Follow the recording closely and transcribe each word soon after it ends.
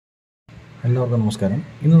എല്ലാവർക്കും നമസ്കാരം.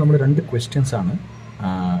 ഇന്ന് നമ്മൾ 2 ക്വസ്റ്റ്യൻസാണ്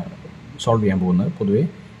സോൾവ് ചെയ്യാൻ പോകുന്നത്. പൊതുവേ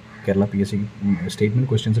Kerala PSC statement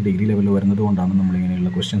questions degree ലെവലിൽ വരുന്നത് കൊണ്ടാണ്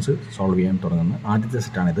നമ്മളിങ്ങനെയുള്ള ക്വസ്റ്റ്യൻസ് സോൾവ് ചെയ്യാൻ തുടങ്ങുന്നത്. ആദ്യത്തെ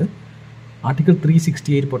സെറ്റാണിത്. Article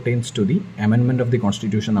 368 pertains to the amendment of the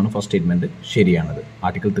constitution എന്നാണ് ഫസ്റ്റ് സ്റ്റേറ്റ്മെൻറ്റ്. ശരിയാണത്.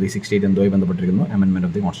 ആർട്ടിക്കിൾ 368 എന്തുമായി ബന്ധപ്പെട്ടിരിക്കുന്നു? Amendment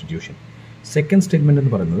of the constitution. Second statement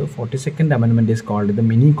എന്ന് പറയുന്നത് 42nd amendment is called the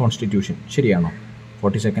mini constitution. ശരിയാണോ?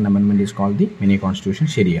 42nd amendment is called the mini constitution.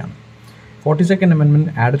 ശരിയാണ്. 42nd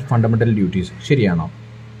amendment added fundamental duties. ശരിയാണോ?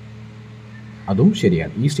 അതും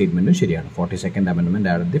ശരിയാണ്. ഈ സ്റ്റേറ്റ്മെൻറ്റും ശരിയാണ്. 42nd amendment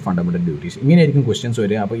added the fundamental duties. ഇങ്ങനെയായിരിക്കും ക്വസ്റ്റ്യൻസ്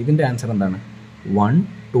വരിക. അപ്പോൾ ഇതിൻ്റെ ആൻസർ എന്താണ്? 1,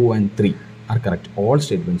 2 and 3 are correct. All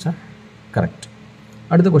statements are correct.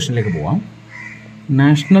 അടുത്ത ക്വസ്റ്റ്യനിലേക്ക് പോവാം.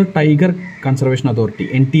 National tiger conservation authority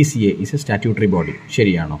NTCA is A statutory body.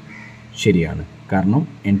 ശരിയാണോ? ശരിയാണ്. കാരണം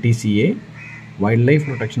NTCA wild life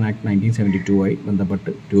protection act 1972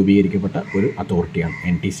 ബന്ധപ്പെട്ട് രൂപീകരിക്കപ്പെട്ട ഒരു അതോറിറ്റിയാണ്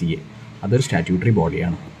NTCA. അതൊരു സ്റ്റാറ്റ്യൂട്ടറി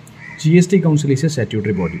ബോഡിയാണ്. GST council is A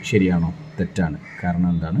statutory body. ശരിയാണോ? തെറ്റാണ്. കാരണം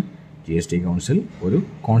എന്താണ്? GST കൗൺസിൽ ഒരു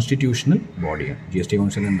കോൺസ്റ്റിറ്റ്യൂഷണൽ ബോഡിയാണ്. GST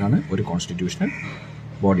കൗൺസിൽ എന്താണ്? ഒരു കോൺസ്റ്റിറ്റ്യൂഷണൽ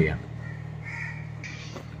ബോഡിയാണ്.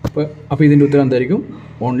 അപ്പോൾ ഇതിൻ്റെ ഉത്തരം എന്തായിരിക്കും?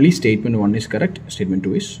 Only statement 1 is correct, statement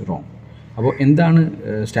 2 is wrong. അപ്പോൾ എന്താണ്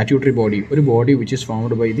സ്റ്റാറ്റ്യൂട്ടറി ബോഡി? ഒരു body which is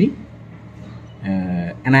formed by the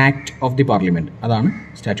an act of the parliament. അതാണ്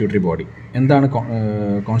സ്റ്റാറ്റ്യൂട്ടറി ബോഡി. എന്താണ്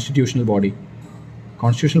കോൺസ്റ്റിറ്റ്യൂഷണൽ ബോഡി?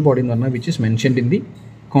 കോൺസ്റ്റിറ്റ്യൂഷണൽ ബോഡി എന്ന് പറഞ്ഞാൽ which is mentioned in the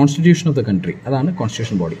constitution of the country. അതാണ്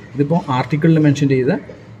constitutional body. ഇതിപ്പോൾ ആർട്ടിക്കിളിൽ mention ചെയ്ത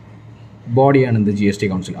ബോഡിയാണ് എന്ത്? GST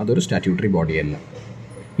council. അതൊരു സ്റ്റാറ്റ്യൂട്ടറി ബോഡിയല്ല.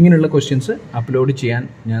 ഇങ്ങനെയുള്ള ക്വസ്റ്റ്യൻസ് അപ്ലോഡ് ചെയ്യാൻ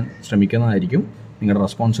ഞാൻ ശ്രമിക്കുന്നതായിരിക്കും. നിങ്ങളുടെ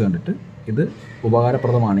റെസ്പോൺസ് കണ്ടിട്ട് ഇത്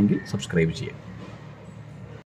ഉപകാരപ്രദമാണെങ്കിൽ സബ്സ്ക്രൈബ് ചെയ്യാം.